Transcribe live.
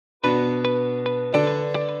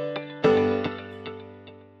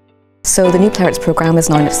So the new Playwrights programme is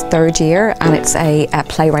now in its third year, and it's a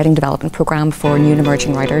playwriting development programme for new and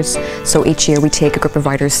emerging writers. So each year we take a group of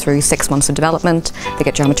writers through 6 months of development. They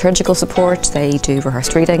get dramaturgical support, they do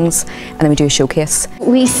rehearsed readings, and then we do a showcase.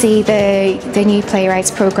 We see the new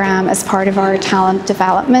Playwrights programme as part of our talent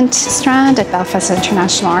development strand at Belfast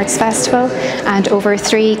International Arts Festival, and over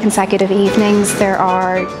 3 consecutive evenings there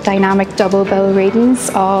are dynamic double bill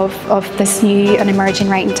readings of this new and emerging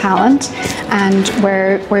writing talent, and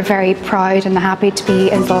we're very proud and happy to be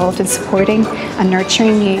involved in supporting and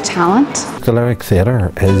nurturing new talent. The Lyric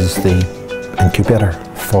Theatre is the incubator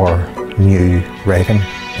for new writing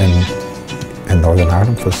in Northern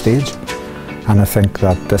Ireland for the stage, and I think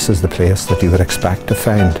that this is the place that you would expect to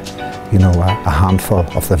find, you know, a handful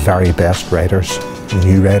of the very best writers,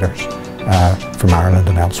 new writers from Ireland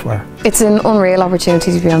and elsewhere. It's an unreal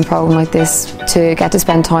opportunity to be on a programme like this, to get to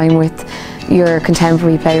spend time with your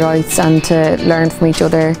contemporary playwrights and to learn from each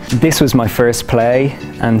other. This was my first play,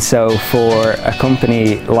 and so for a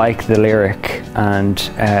company like the Lyric and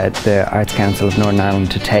the Arts Council of Northern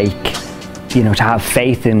Ireland to take, you know, to have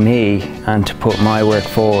faith in me and to put my work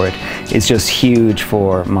forward is just huge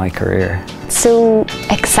for my career. So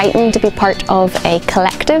exciting to be part of a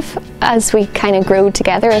collective as we kind of grow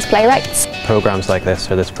together as playwrights. Programs like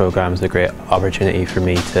this, or this program, is a great opportunity for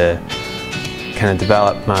me to kind of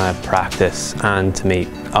develop my practice and to meet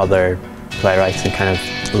other playwrights and kind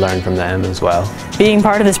of learn from them as well. Being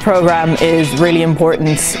part of this program is really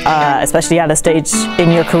important, especially at a stage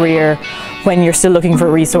in your career when you're still looking for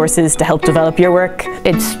resources to help develop your work.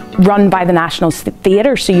 It's run by the National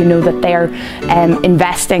Theatre, so you know that they're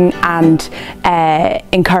investing and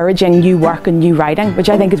encouraging new work and new writing, which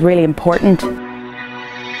I think is really important.